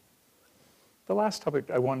easier. The last topic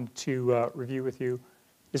I wanted to review with you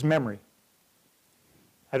is memory.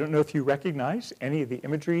 I don't know if you recognize any of the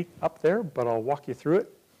imagery up there, but I'll walk you through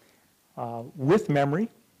it. With memory,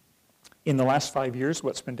 in the last 5 years,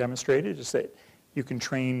 what's been demonstrated is that you can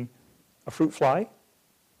train a fruit fly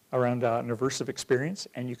around an aversive experience,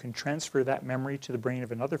 and you can transfer that memory to the brain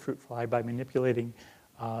of another fruit fly by manipulating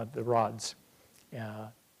the rods.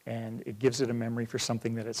 And it gives it a memory for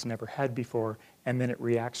something that it's never had before, and then it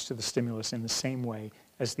reacts to the stimulus in the same way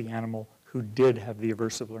as the animal who did have the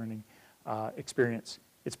aversive learning experience.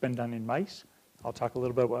 It's been done in mice. I'll talk a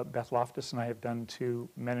little bit about what Beth Loftus and I have done to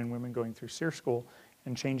men and women going through SEER school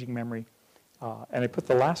and changing memory. And I put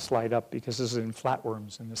the last slide up because this is in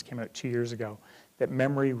flatworms, and this came out 2 years ago, that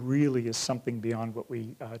memory really is something beyond what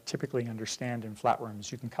we typically understand in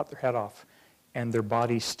flatworms. You can cut their head off, and their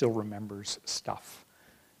body still remembers stuff.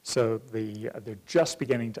 So they're just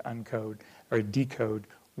beginning to uncode or decode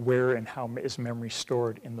where and how is memory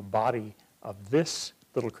stored in the body of this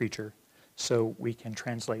little creature, so we can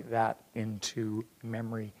translate that into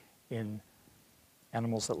memory in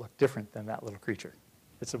animals that look different than that little creature.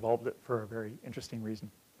 It's evolved it for a very interesting reason.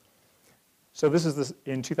 So this is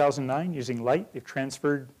in 2009 using light. They've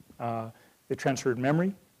transferred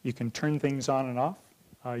memory. You can turn things on and off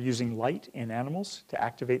using light in animals to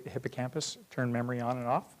activate the hippocampus, turn memory on and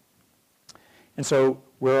off. And so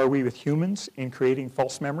where are we with humans in creating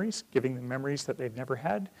false memories, giving them memories that they've never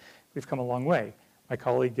had? We've come a long way. My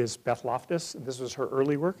colleague is Beth Loftus, and this was her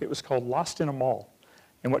early work. It was called Lost in a Mall.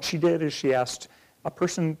 And what she did is she asked a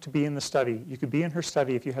person to be in the study. You could be in her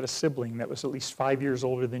study if you had a sibling that was at least 5 years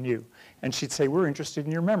older than you. And she'd say, we're interested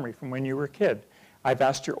in your memory from when you were a kid. I've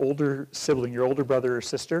asked your older sibling, your older brother or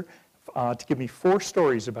sister, to give me 4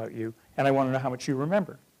 stories about you, and I want to know how much you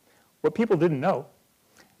remember. What people didn't know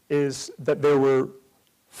is that there were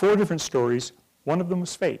 4 different stories. One of them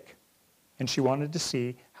was fake, and she wanted to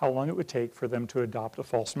see how long it would take for them to adopt a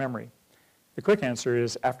false memory. The quick answer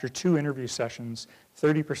is after 2 interview sessions,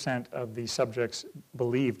 30% of the subjects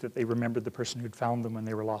believed that they remembered the person who'd found them when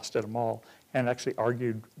they were lost at a mall, and actually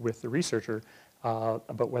argued with the researcher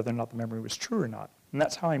about whether or not the memory was true or not. And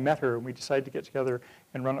that's how I met her, and we decided to get together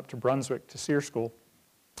and run up to Brunswick to SEER School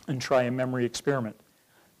and try a memory experiment.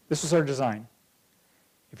 This was our design.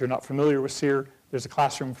 If you're not familiar with SEER, there's a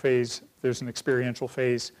classroom phase, there's an experiential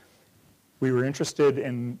phase. We were interested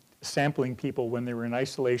in sampling people when they were in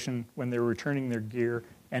isolation, when they were returning their gear,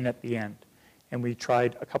 and at the end. And we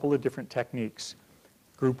tried a couple of different techniques.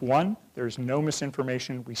 Group 1, there's no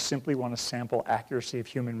misinformation. We simply want to sample accuracy of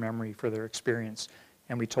human memory for their experience.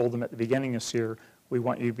 And we told them at the beginning of SEER, we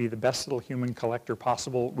want you to be the best little human collector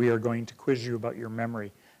possible. We are going to quiz you about your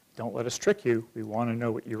memory. Don't let us trick you. We want to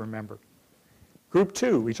know what you remember. Group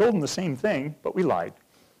 2, we told them the same thing, but we lied.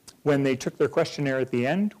 When they took their questionnaire at the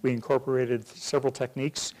end, we incorporated several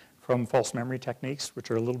techniques from false memory techniques,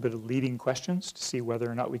 which are a little bit of leading questions to see whether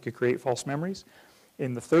or not we could create false memories.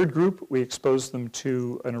 In the third group, we exposed them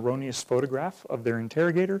to an erroneous photograph of their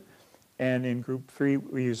interrogator. And in group 4,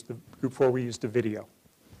 we used a video.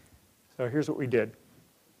 So here's what we did.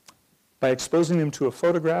 By exposing them to a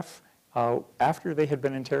photograph after they had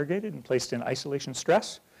been interrogated and placed in isolation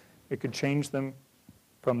stress, it could change them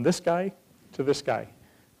from this guy to this guy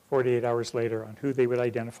 48 hours later on who they would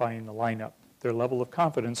identify in the lineup. Their level of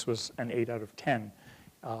confidence was an 8 out of 10,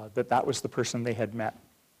 that was the person they had met.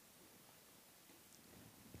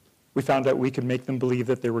 We found out we could make them believe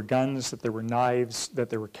that there were guns, that there were knives, that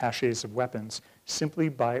there were caches of weapons, simply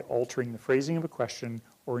by altering the phrasing of a question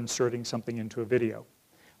or inserting something into a video.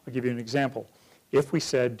 I'll give you an example. If we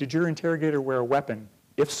said, did your interrogator wear a weapon?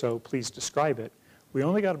 If so, please describe it. We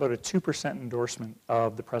only got about a 2% endorsement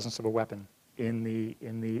of the presence of a weapon in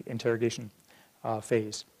the interrogation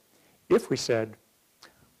phase. If we said,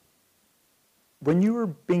 when you were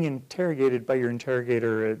being interrogated by your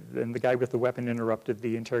interrogator and the guy with the weapon interrupted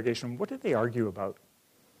the interrogation, what did they argue about?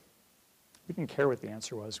 We didn't care what the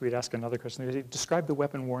answer was. We'd ask another question. They'd say, describe the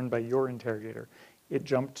weapon worn by your interrogator. It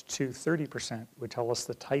jumped to 30%, would tell us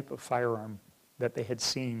the type of firearm that they had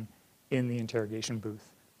seen in the interrogation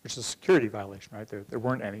booth, which is a security violation, right? There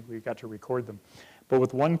weren't any. We got to record them. But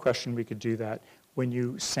with one question, we could do that. When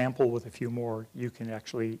you sample with a few more, you can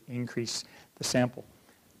actually increase the sample.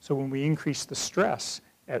 So when we increased the stress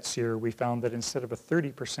at SEER, we found that instead of a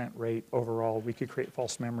 30% rate overall, we could create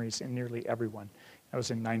false memories in nearly everyone. That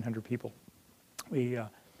was in 900 people.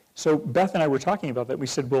 So Beth and I were talking about that. We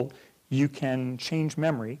said, well, you can change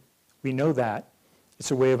memory. We know that.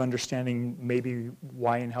 It's a way of understanding maybe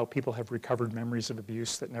why and how people have recovered memories of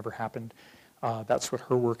abuse that never happened. That's what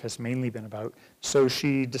her work has mainly been about. So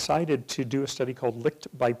she decided to do a study called Licked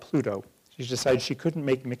by Pluto. She decided she couldn't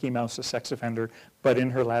make Mickey Mouse a sex offender, but in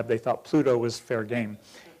her lab they thought Pluto was fair game.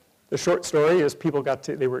 The short story is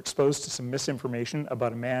they were exposed to some misinformation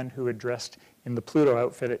about a man who had dressed in the Pluto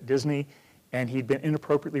outfit at Disney, and he'd been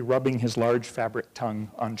inappropriately rubbing his large fabric tongue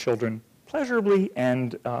on children, pleasurably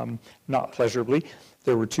and not pleasurably.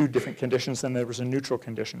 There were 2 different conditions, and there was a neutral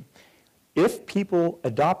condition. If people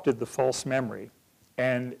adopted the false memory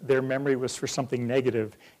and their memory was for something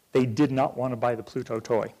negative, they did not want to buy the Pluto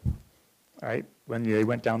toy, right? When they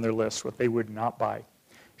went down their list, what they would not buy.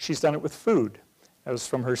 She's done it with food. That was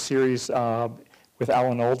from her series with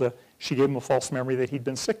Alan Alda. She gave him a false memory that he'd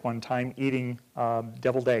been sick one time eating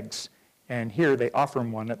deviled eggs. And here they offer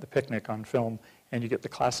him one at the picnic on film, and you get the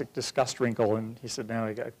classic disgust wrinkle, and he said, no,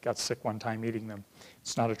 I got sick one time eating them.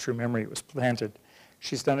 It's not a true memory, it was planted.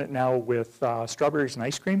 She's done it now with strawberries and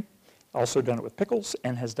ice cream, also done it with pickles,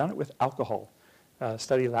 and has done it with alcohol. A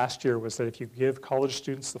study last year was that if you give college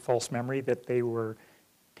students the false memory that they were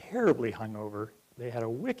terribly hungover, they had a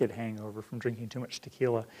wicked hangover from drinking too much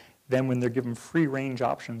tequila, then when they're given free range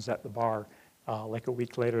options at the bar, like a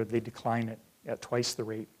week later, they decline it at twice the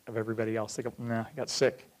rate of everybody else. They go, nah, I got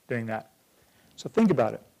sick doing that. So think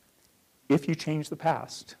about it. If you change the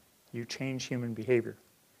past, you change human behavior.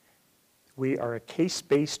 We are a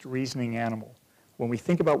case-based reasoning animal. When we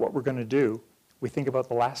think about what we're going to do, we think about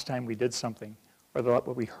the last time we did something, or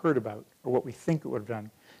what we heard about, or what we think it would have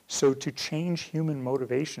done. So to change human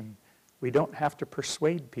motivation, we don't have to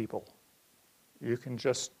persuade people. You can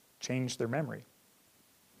just change their memory.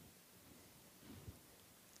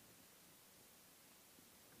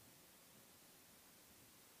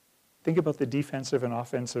 Think about the defensive and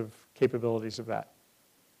offensive capabilities of that.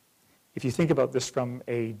 If you think about this from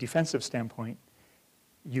a defensive standpoint,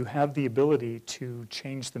 you have the ability to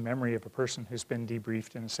change the memory of a person who's been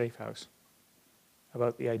debriefed in a safe house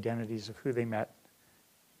about the identities of who they met,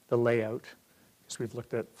 the layout, because we've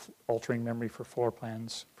looked at altering memory for floor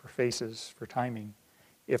plans, for faces, for timing.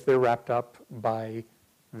 if they're wrapped up by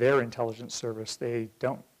their intelligence service, they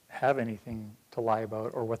don't have anything to lie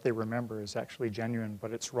about, or what they remember is actually genuine,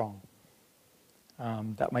 but it's wrong.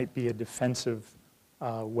 That might be a defensive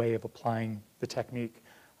way of applying the technique.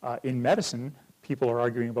 In medicine, people are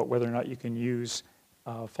arguing about whether or not you can use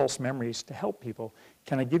false memories to help people.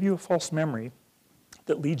 Can I give you a false memory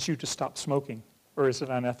that leads you to stop smoking, or is it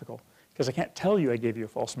unethical? Because I can't tell you I gave you a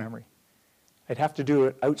false memory. I'd have to do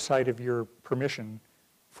it outside of your permission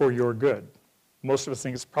for your good. Most of us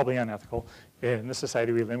think it's probably unethical. In the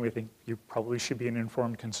society we live in, we think you probably should be an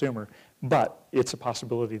informed consumer, but it's a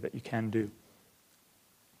possibility that you can do.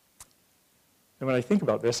 And when I think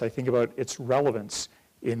about this, I think about its relevance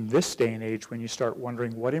in this day and age when you start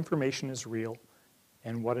wondering what information is real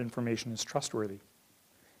and what information is trustworthy.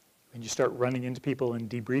 When you start running into people and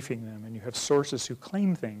debriefing them, and you have sources who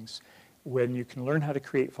claim things, when you can learn how to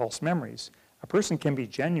create false memories, a person can be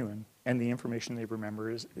genuine, and the information they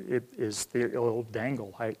remember is the old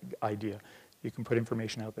dangle idea. You can put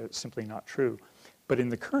information out that's simply not true. But in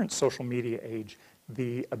the current social media age,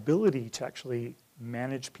 the ability to actually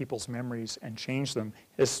manage people's memories and change them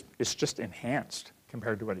is just enhanced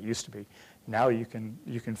compared to what it used to be. Now you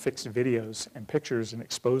can fix videos and pictures and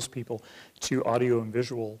expose people to audio and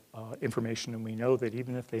visual information, and we know that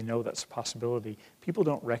even if they know that's a possibility, people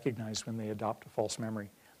don't recognize when they adopt a false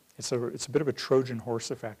memory. It's a bit of a Trojan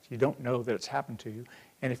horse effect. You don't know that it's happened to you,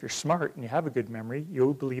 and if you're smart and you have a good memory,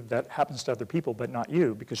 you'll believe that happens to other people, but not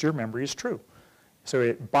you, because your memory is true. So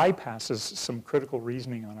it bypasses some critical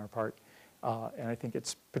reasoning on our part, and I think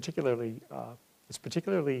it's particularly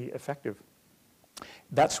effective.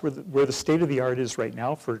 That's where the state of the art is right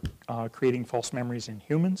now for creating false memories in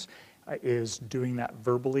humans, is doing that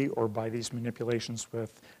verbally or by these manipulations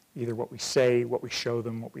with either what we say, what we show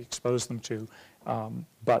them, what we expose them to.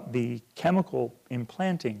 But the chemical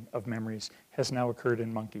implanting of memories has now occurred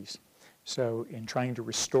in monkeys. So in trying to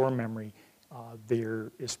restore memory,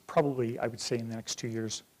 there is probably, I would say in the next 2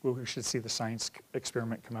 years, we should see the science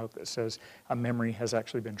experiment come out that says a memory has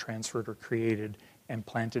actually been transferred or created and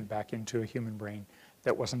planted back into a human brain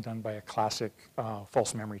that wasn't done by a classic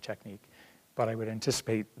false memory technique. But I would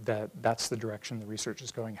anticipate that that's the direction the research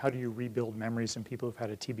is going. How do you rebuild memories in people who've had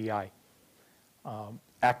a TBI?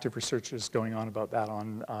 Active research is going on about that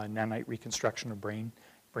on nanite reconstruction of brain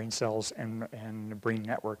cells and brain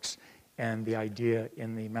networks. And the idea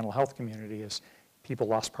in the mental health community is people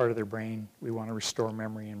lost part of their brain. We want to restore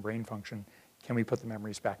memory and brain function. Can we put the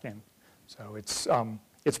memories back in? So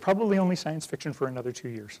it's probably only science fiction for another 2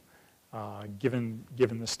 years, given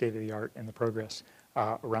the state of the art and the progress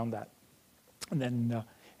around that. And then,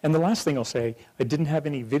 and the last thing I'll say, I didn't have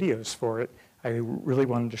any videos for it. I really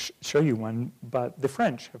wanted to show you one, but the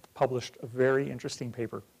French have published a very interesting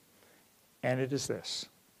paper, and it is this.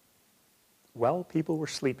 While people were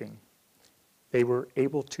sleeping, they were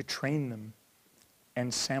able to train them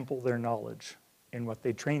and sample their knowledge in what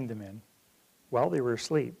they trained them in while they were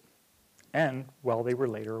asleep and while they were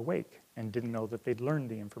later awake and didn't know that they'd learned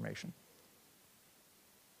the information.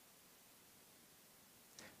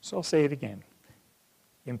 So I'll say it again.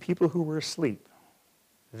 In people who were asleep,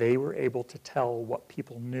 they were able to tell what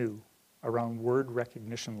people knew around word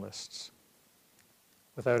recognition lists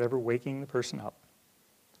without ever waking the person up.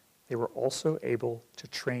 They were also able to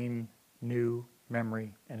train new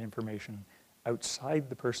memory and information outside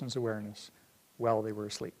the person's awareness while they were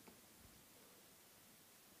asleep.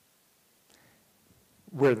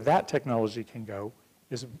 Where that technology can go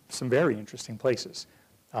is some very interesting places.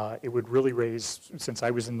 It would really raise, since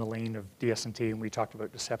I was in the lane of DS&T and we talked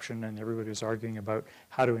about deception and everybody was arguing about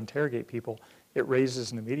how to interrogate people, it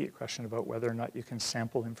raises an immediate question about whether or not you can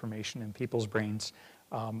sample information in people's brains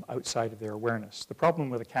outside of their awareness. The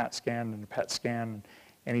problem with a CAT scan and a PET scan and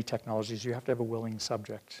any technology is you have to have a willing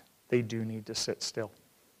subject. They do need to sit still.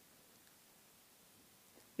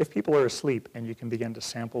 If people are asleep and you can begin to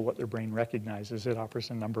sample what their brain recognizes, it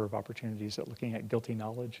offers a number of opportunities at looking at guilty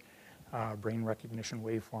knowledge, brain recognition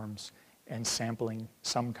waveforms, and sampling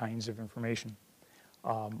some kinds of information.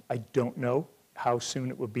 I don't know how soon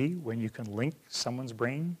it will be when you can link someone's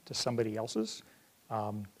brain to somebody else's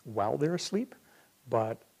while they're asleep,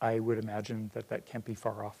 but I would imagine that that can't be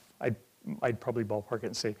far off. I'd probably ballpark it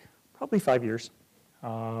and say probably 5 years.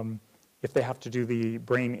 If they have to do the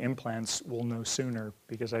brain implants, we'll know sooner,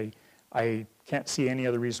 because I can't see any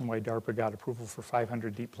other reason why DARPA got approval for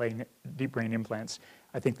 500 deep brain implants.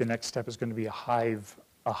 I think the next step is going to be a hive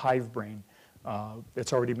brain.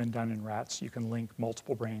 It's already been done in rats. You can link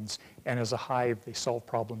multiple brains, and as a hive, they solve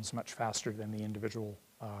problems much faster than the individual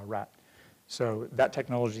rat. So that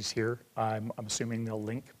technology's here. I'm assuming they'll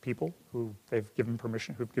link people who've given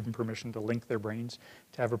permission to link their brains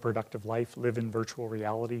to have a productive life, live in virtual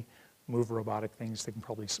reality, move robotic things. They can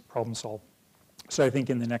probably problem solve. So I think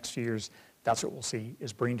in the next few years, that's what we'll see,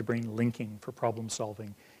 is brain-to-brain linking for problem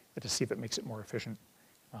solving to see if it makes it more efficient.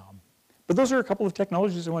 But those are a couple of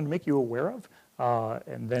technologies I wanted to make you aware of.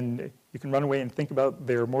 And then you can run away and think about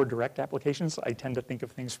their more direct applications. I tend to think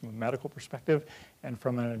of things from a medical perspective and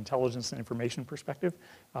from an intelligence and information perspective.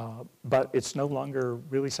 But it's no longer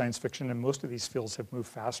really science fiction, and most of these fields have moved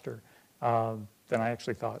faster than I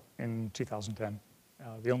actually thought in 2010.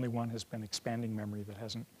 The only one has been expanding memory that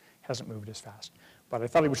hasn't moved as fast. But I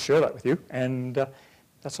thought I would share that with you, and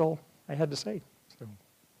that's all I had to say. So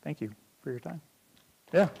thank you for your time.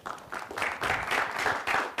 Yeah.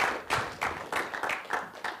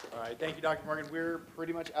 All right, thank you, Dr. Morgan. We're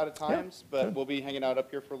pretty much out of times, but we'll be hanging out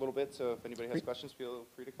up here for a little bit, so if anybody has questions, feel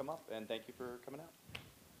free to come up, and thank you for coming out.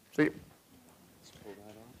 See you. Let's pull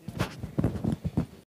that on.